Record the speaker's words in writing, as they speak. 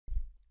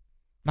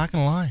Not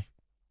gonna lie.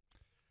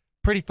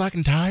 Pretty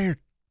fucking tired.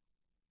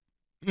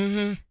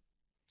 Mm-hmm.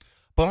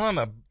 But on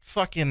a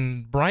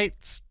fucking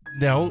bright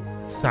note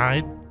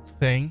side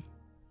thing,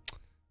 I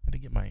had to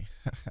get my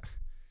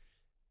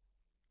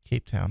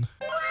Cape Town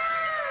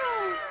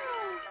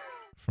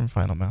from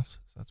Final Mouse.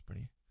 So that's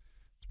pretty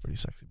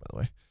sexy, by the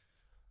way.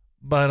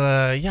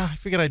 But yeah, I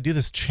figured I'd do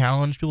this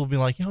challenge. People would be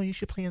like, yo, you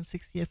should play on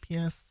 60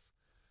 FPS.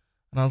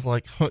 And I was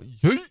like,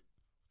 yeah.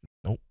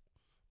 Nope.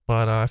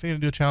 But I figured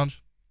I'd do a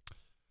challenge.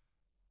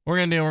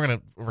 We're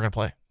gonna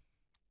play.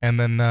 And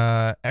then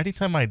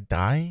anytime I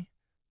die,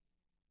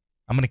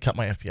 I'm gonna cut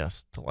my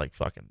FPS to like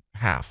fucking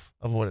half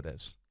of what it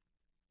is.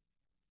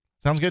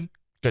 Sounds good?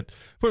 Good.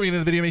 Before we get into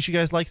the video, make sure you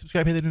guys like,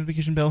 subscribe, hit the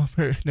notification bell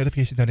for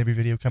notifications on every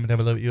video. Comment down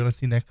below what you want to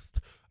see next.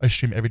 I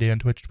stream every day on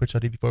Twitch,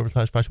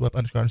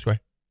 twitch.tv/FrostyWolf__.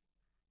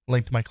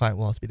 Link to my client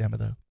will also be down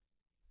below.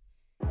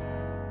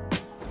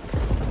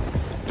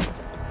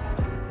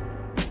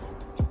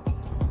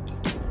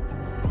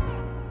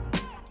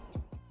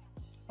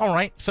 All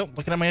right, so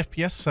looking at my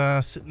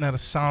FPS, sitting at a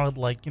solid,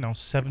 like,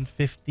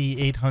 750,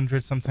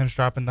 800, sometimes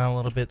dropping down a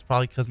little bit. It's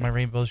probably because my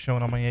rainbow is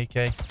showing on my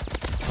AK.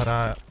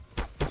 But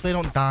hopefully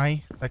I don't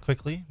die that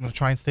quickly. I'm going to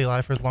try and stay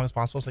alive for as long as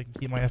possible so I can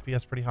keep my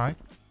FPS pretty high.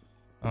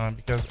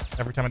 Because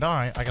every time I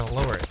die, I got to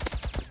lower it.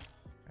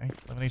 Okay,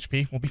 11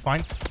 HP. We'll be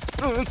fine.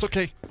 Oh, it's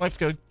okay. Life's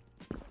good.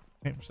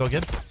 Okay, we're still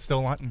good.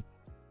 Still alive.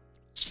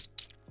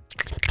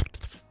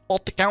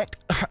 Alt account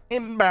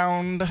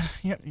inbound.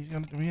 Yep,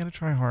 we gotta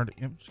try hard.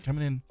 Yep, just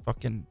coming in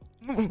fucking.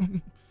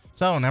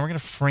 So now we're gonna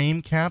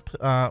frame cap.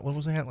 What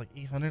was that? Like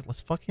 800?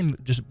 Let's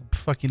just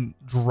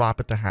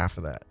drop it to half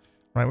of that.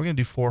 Right, we're gonna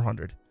do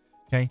 400.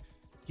 Okay,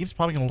 game's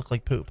probably gonna look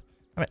like poop.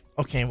 I mean,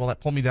 okay, well that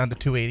pulled me down to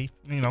 280.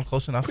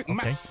 Close enough.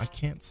 Okay, I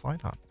can't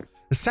slide hop.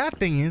 The sad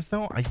thing is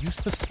though, I used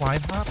to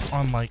slide hop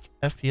on like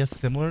FPS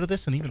similar to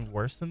this and even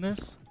worse than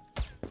this.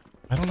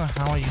 I don't know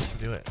how I used to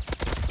do it.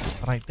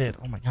 But I did.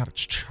 Oh my god,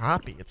 it's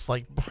choppy. It's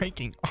like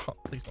breaking. Oh,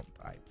 please don't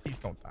die. Please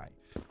don't die.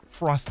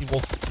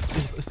 FrostyWolf.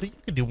 So you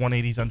could do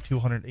 180s on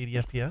 280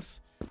 FPS.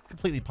 It's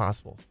completely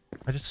possible.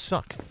 I just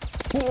suck.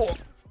 Oh,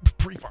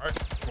 pre-fire.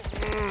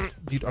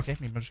 Dude, okay,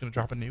 maybe I'm just gonna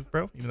drop a nuke,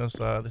 bro. Even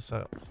though this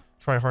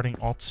try-harding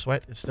alt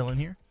sweat is still in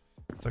here.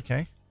 It's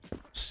okay.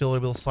 Still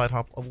able to slide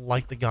hop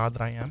like the god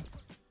that I am.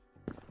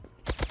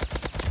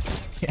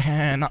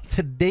 Yeah, not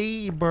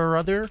today,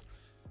 brother.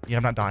 Yeah,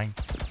 I'm not dying.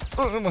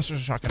 Unless there's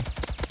a shotgun.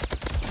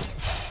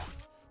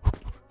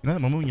 You know that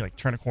moment when you like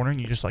turn a corner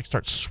and you just like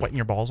start sweating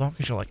your balls off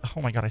because you're like,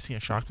 oh my god, I see a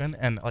shotgun,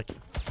 and like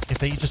if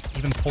they just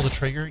even pull the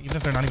trigger, even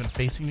if they're not even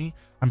facing me,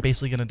 I'm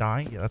basically gonna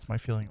die. Yeah, that's my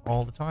feeling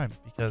all the time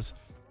because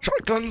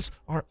shotguns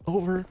are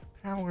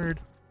overpowered.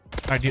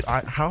 All right, dude,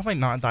 how have I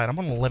not died? I'm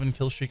on an 11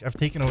 kill streak. I've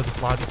taken over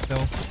this lobby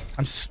still.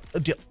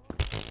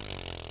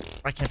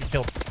 I can't be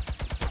killed.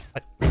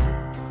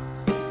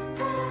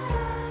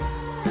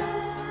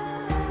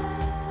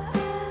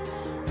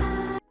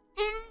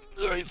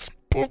 I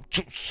spoke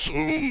too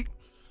soon.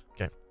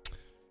 Okay.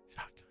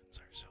 Shotguns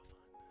are so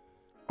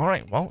fun.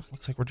 Alright, well,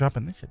 looks like we're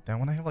dropping this shit down.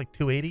 When I have like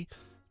 280,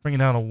 bring it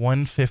down to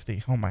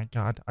 150. Oh my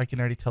god. I can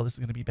already tell this is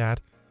going to be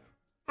bad.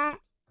 I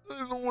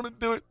don't want to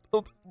do it.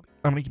 I'm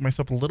going to give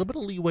myself a little bit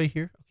of leeway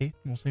here. Okay,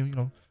 we'll say,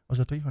 I was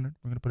at 300.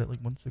 We're going to put it like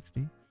 160.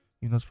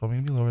 Even though it's probably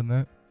going to be lower than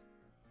that.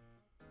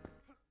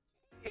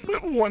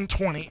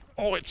 120.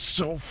 Oh, it's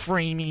so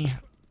framey.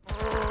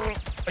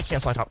 I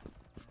can't slide hop.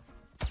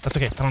 That's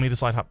okay. I don't need to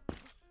slide hop.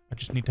 I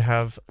just need to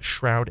have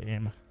Shroud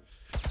aim.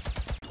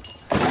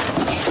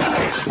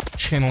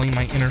 Channeling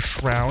my inner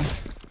Shroud.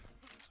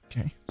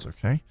 Okay, it's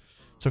okay.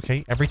 It's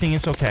okay. Everything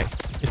is okay.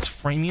 It's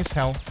framey as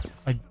hell.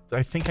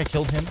 I think I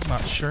killed him.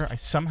 Not sure. I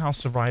somehow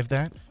survived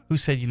that. Who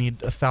said you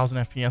need 1,000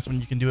 FPS when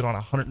you can do it on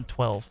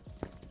 112?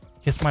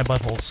 Kiss my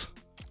buttholes.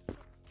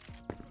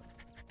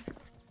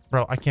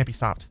 Bro, I can't be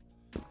stopped.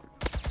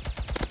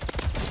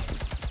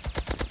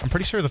 I'm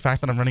pretty sure the fact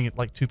that I'm running it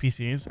like 2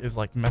 PCs is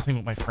like messing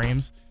with my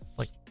frames.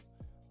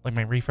 Like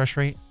my refresh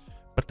rate,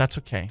 but that's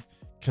okay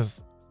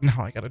because now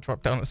I gotta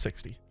drop down to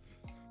 60.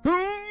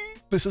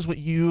 This is what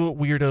you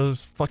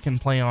weirdos fucking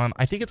play on.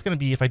 I think it's gonna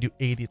be, if I do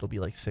 80, it'll be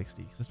like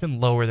 60 because it's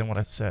been lower than what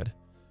I said.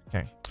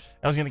 Okay,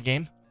 that was in the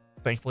game.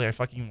 Thankfully, I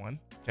fucking won.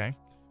 Okay,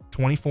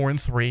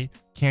 24-3,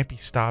 can't be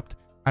stopped.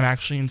 I'm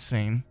actually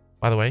insane.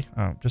 By the way,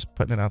 just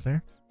putting it out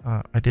there.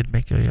 I did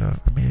make a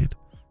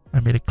I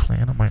made a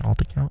clan on my alt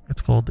account.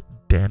 It's called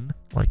Den,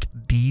 like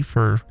D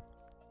for.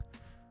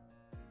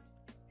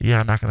 Yeah,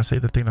 I'm not going to say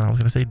the thing that I was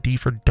going to say. D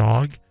for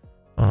dog.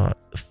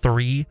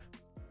 3,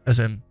 as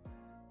in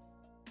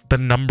the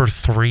number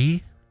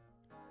 3.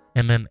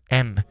 And then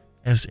N,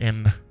 as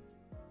in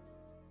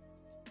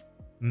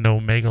no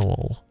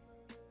megalol.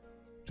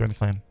 Join the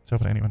clan. It's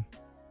open to anyone.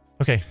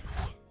 Okay.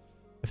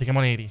 I think I'm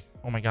on 80.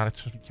 Oh my god,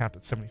 it's capped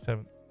at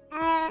 77.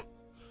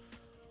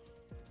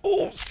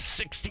 Oh,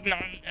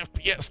 69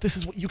 FPS. This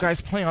is what you guys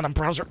play on a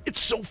browser.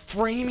 It's so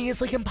framey.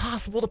 It's like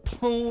impossible to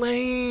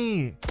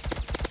play.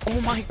 Oh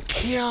my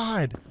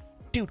god.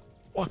 Dude,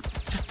 what?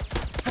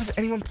 How does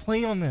anyone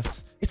play on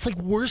this? It's like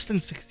worse than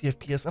 60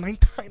 FPS and I'm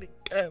dying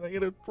again. I'm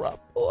gonna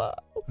drop below.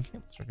 Okay,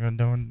 so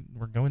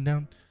we're going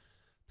down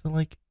to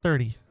like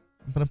 30.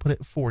 I'm gonna put it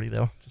at 40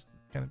 though, just to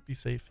kind of be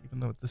safe. Even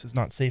though this is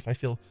not safe, I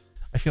feel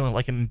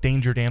like an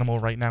endangered animal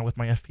right now with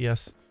my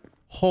FPS.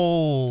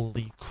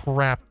 Holy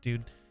crap,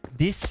 dude!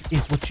 This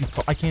is what you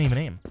call. I can't even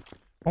aim.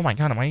 Oh my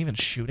god, am I even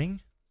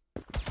shooting?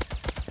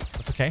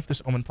 That's okay.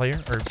 This Omen player,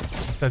 or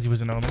he says he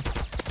was an Omen.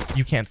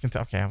 You can't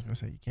contest. Okay, I was gonna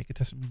say you can't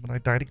contest me when I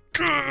died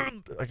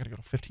again. I gotta go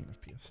to 15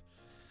 FPS.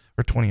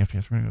 Or 20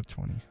 FPS. We're gonna go to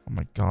 20. Oh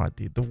my god,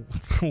 dude. The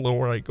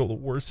lower I go, the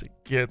worse it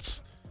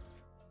gets.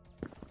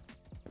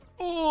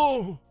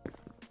 Oh!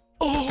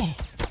 Oh!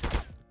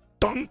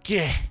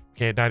 Donkey!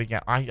 Okay, I died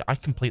again. I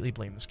completely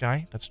blame this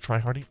guy that's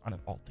tryharding on an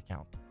alt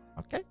account.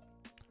 Okay?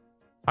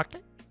 Okay.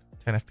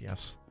 10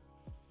 FPS.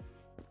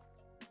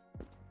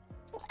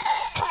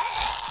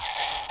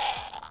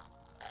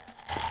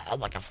 I'm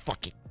like a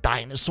fucking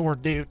dinosaur,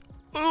 dude.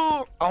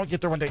 Oh, I'll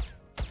get there one day.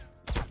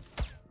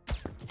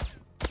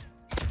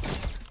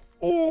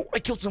 Oh, I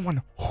killed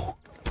someone.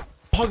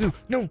 Pagu,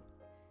 no.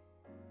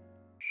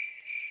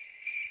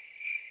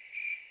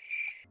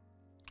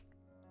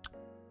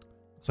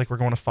 Looks like we're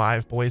going to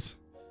 5, boys.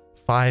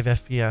 5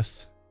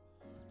 FPS.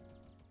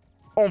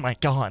 Oh my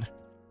god.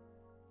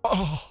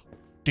 Oh,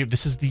 dude,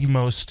 this is the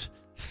most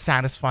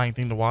satisfying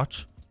thing to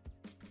watch.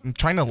 I'm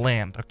trying to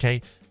land,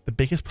 okay? The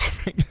biggest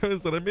problem right now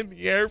is that I'm in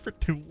the air for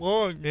too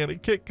long, man. I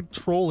can't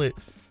control it.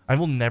 I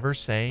will never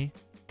say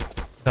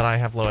that I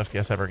have low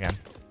FPS ever again.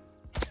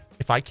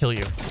 If I kill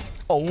you,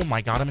 oh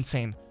my god, I'm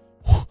insane.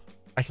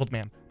 I killed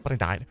man, but I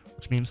died,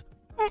 which means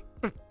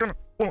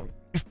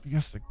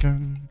FPS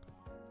again.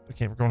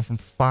 Okay, we're going from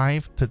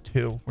 5 to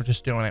 2. We're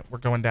just doing it. We're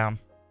going down.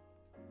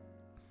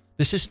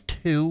 This is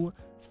 2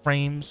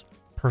 frames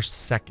per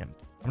second.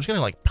 I'm just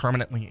gonna like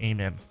permanently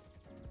aim in.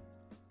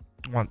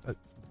 One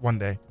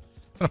day,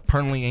 I'm gonna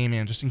permanently aim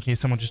in just in case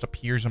someone just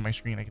appears on my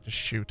screen. I can just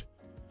shoot.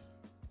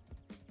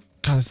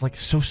 God, it's like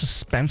so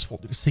suspenseful.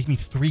 Dude, it's taking me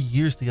 3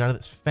 years to get out of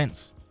this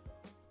fence.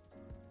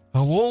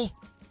 Hello?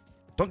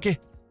 Donkey.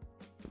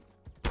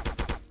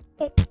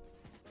 Oh.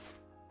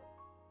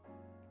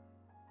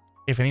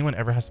 If anyone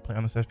ever has to play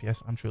on this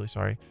FPS, I'm truly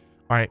sorry.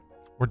 All right,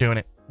 we're doing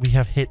it. We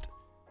have hit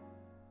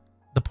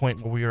the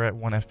point where we are at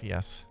 1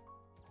 FPS.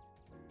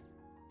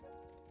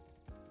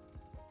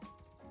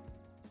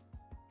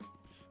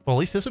 Well, at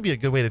least this would be a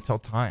good way to tell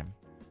time.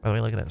 By the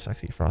way, look at that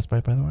sexy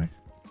frostbite, by the way.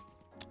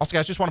 Also,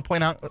 guys, just want to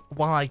point out,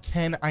 while I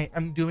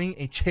am doing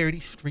a charity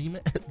stream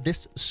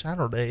this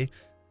Saturday,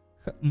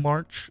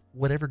 March,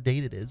 whatever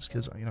date it is,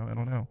 because, you know, I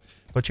don't know.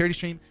 But charity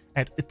stream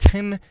at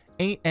 10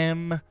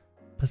 a.m.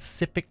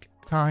 Pacific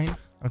time.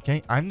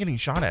 Okay, I'm getting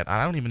shot at.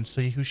 I don't even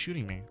see who's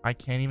shooting me. I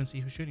can't even see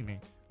who's shooting me.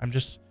 I'm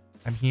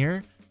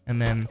here,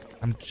 and then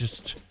I'm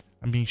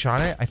being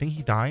shot at. I think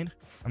he died.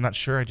 I'm not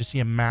sure. I just see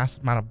a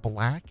massive amount of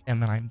black,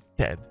 and then I'm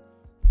dead.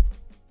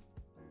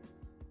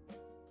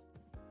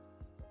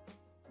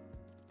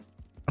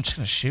 I'm just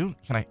gonna shoot.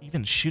 Can I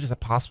even shoot? Is that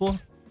possible?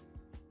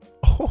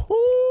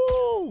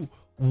 Oh,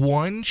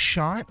 1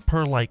 shot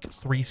per like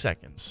 3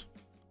 seconds.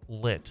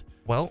 Lit.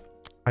 Well,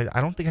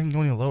 I don't think I can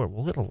go any lower.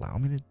 Will it allow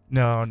me to?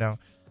 No.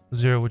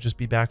 0 would just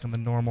be back on the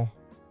normal.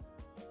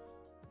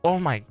 Oh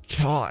my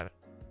god.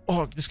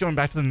 Oh, just going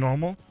back to the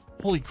normal.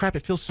 Holy crap,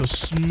 it feels so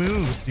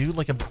smooth, dude.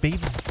 Like a baby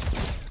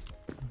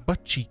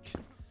butt cheek.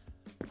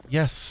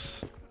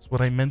 Yes, that's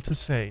what I meant to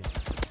say.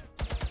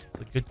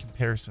 It's a good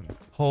comparison.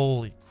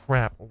 Holy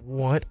crap,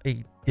 what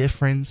a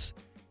difference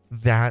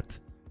that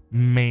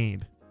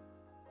made.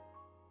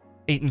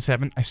 8 and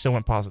 7, I still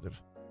went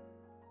positive.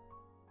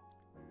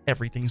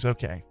 Everything's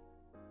okay.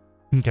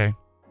 Okay.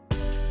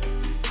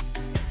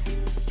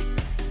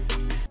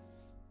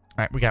 All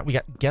right, we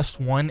got guest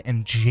 1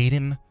 and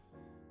Jaden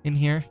in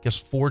here.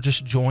 Guest 4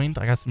 just joined.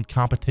 I got some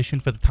competition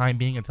for the time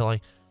being until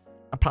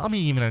probably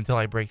even until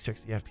I break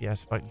 60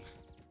 FPS.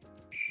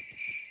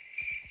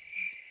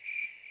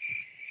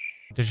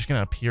 If they're just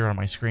gonna appear on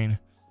my screen.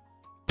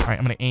 All right,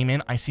 I'm gonna aim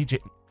in. I see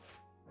Jaden.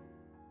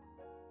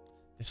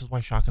 This is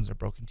why shotguns are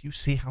broken. Do you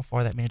see how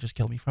far that man just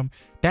killed me from?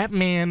 That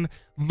man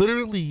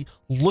literally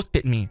looked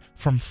at me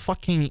from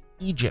fucking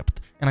Egypt,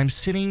 and I'm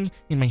sitting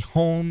in my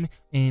home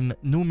in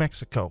New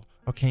Mexico,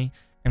 okay?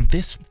 And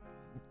this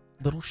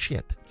little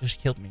shit just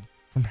killed me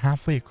from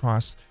halfway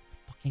across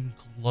the fucking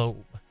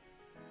globe.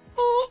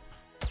 Oh.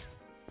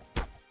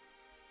 I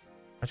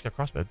just got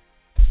crossbowed.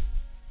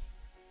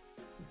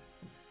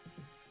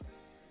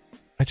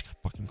 I just got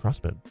fucking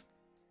crossbowed.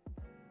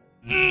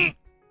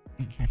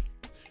 Okay.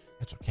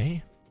 That's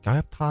okay. Guy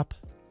up top,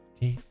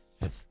 okay,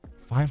 has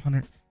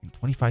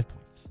 525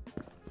 points.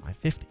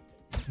 550.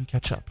 You can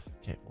catch up.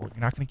 Okay, well,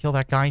 you're not going to kill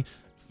that guy.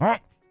 It's not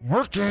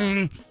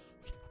working.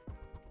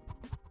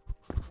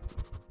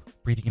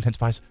 Breathing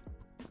intensifies.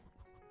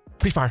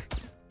 Pre-fire.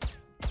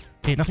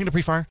 Okay, nothing to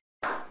pre-fire.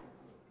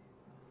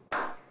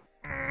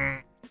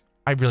 I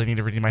really need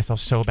to redeem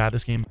myself so bad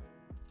this game.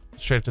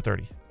 Straight up to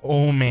 30.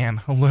 Oh, man.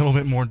 A little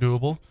bit more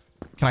doable.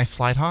 Can I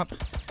slide hop?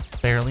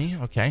 Barely.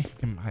 Okay.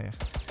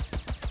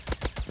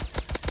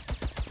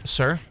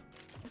 Sir,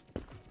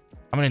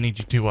 I'm gonna need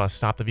you to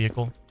stop the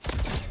vehicle.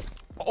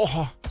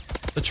 Oh,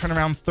 the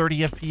turnaround 30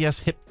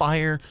 FPS hip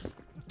fire,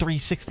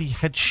 360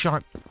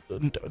 headshot,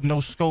 no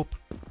scope.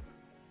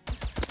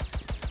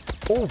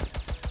 Oh,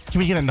 can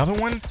we get another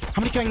one?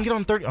 How many can I get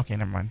on 30? Okay,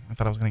 never mind. I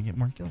thought I was going to get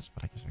more kills,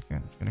 but I guess I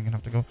can. I'm going to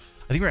have to go.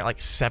 I think we're at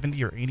like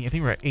 70 or 80. I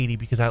think we're at 80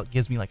 because that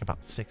gives me like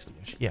about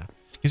 60-ish. Yeah,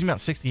 gives me about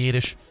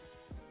 68-ish.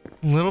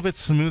 A little bit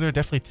smoother.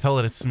 Definitely tell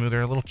that it's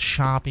smoother. A little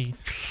choppy.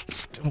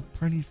 Still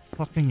pretty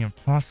fucking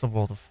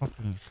impossible to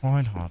fucking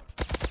slide hop.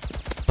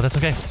 But that's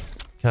okay.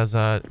 Because,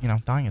 you know,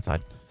 dying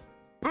inside.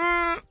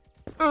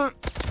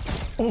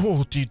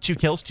 Oh, dude. 2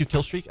 kills. 2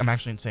 kill streak. I'm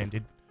actually insane,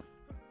 dude.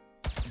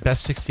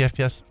 Best 60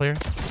 FPS player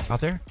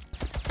out there.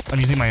 I'm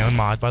using my own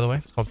mod, by the way.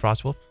 It's called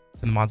FrostyWolf.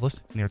 It's in the mods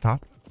list near the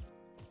top.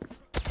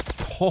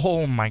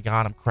 Oh my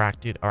god, I'm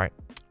cracked, dude. All right.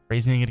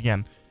 Raising it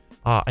again.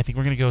 I think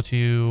we're going to go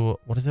to,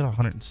 what is it?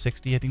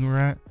 160, I think we were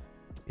at.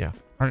 Yeah,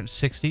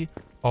 160.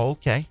 Oh,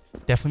 okay.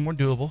 Definitely more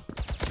doable.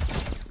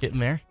 Getting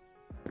there.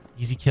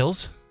 Easy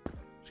kills.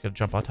 Just got to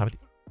jump on top of the...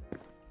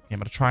 Okay, I'm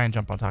going to try and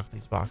jump on top of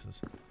these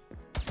boxes.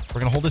 We're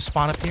going to hold this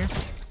spot up here.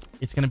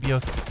 It's going to be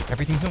okay.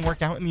 Everything's going to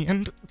work out in the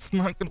end. It's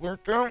not going to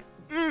work out.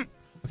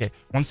 Okay,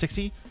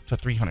 160 to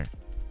 300.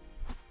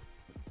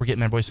 We're getting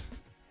there, boys.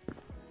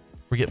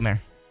 We're getting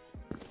there.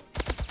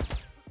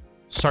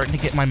 Starting to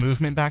get my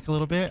movement back a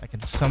little bit. I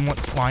can somewhat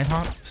slide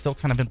hop. Still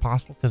kind of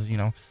impossible because, you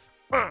know,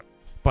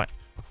 but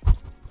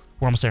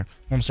we're almost there.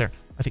 We're almost there.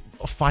 I think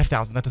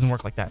 5,000. That doesn't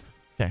work like that.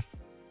 Okay.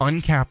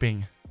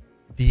 Uncapping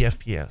the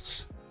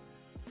FPS.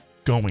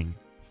 Going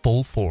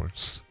full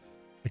force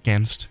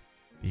against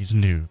these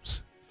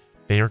noobs.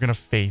 They are going to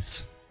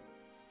face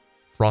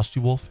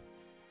FrostyWolf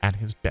at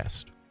his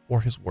best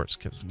or his worst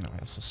because, you know, I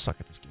also suck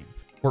at this game.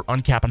 We're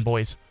uncapping,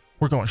 boys.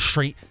 We're going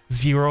straight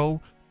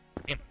 0.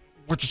 And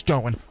we're just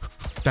going.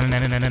 I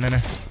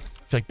feel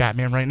like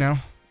Batman right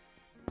now.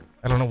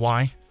 I don't know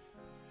why.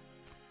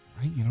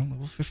 Right, you know,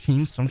 level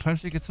 15.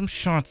 Sometimes you get some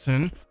shots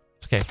in.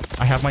 It's okay.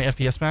 I have my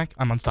FPS back.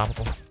 I'm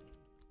unstoppable.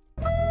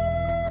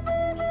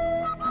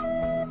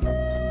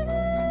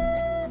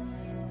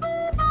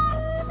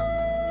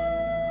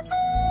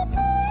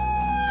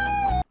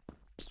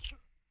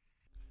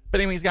 But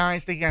anyways,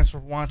 guys, thank you guys for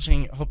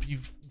watching. I hope you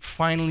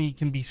finally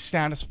can be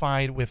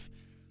satisfied with...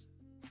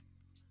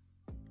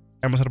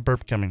 I almost had a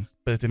burp coming,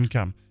 but it didn't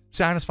come.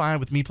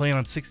 Satisfied with me playing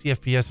on 60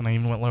 FPS, and I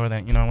even went lower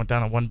than, you know, I went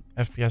down to 1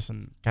 FPS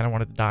and kind of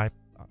wanted to die.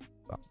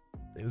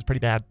 It was pretty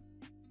bad.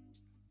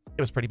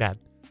 It was pretty bad.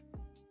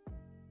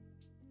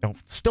 No,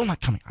 still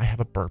not coming. I have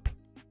a burp.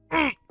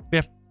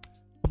 Yeah.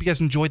 Hope you guys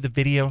enjoyed the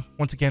video.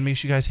 Once again, make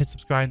sure you guys hit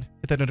subscribe,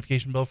 hit that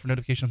notification bell for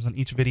notifications on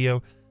each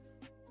video.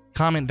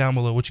 Comment down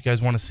below what you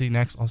guys want to see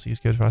next. Also, use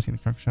code FROSTY in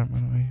the Krunker shop, by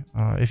the way.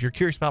 If you're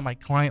curious about my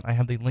client, I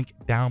have the link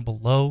down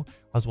below,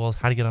 as well as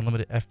how to get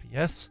unlimited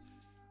FPS.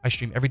 I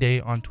stream every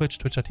day on Twitch,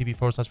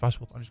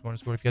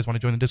 twitch.tv/FrostyWolf__. If you guys want to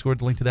join the Discord,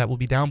 the link to that will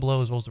be down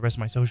below, as well as the rest of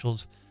my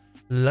socials.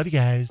 Love you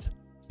guys.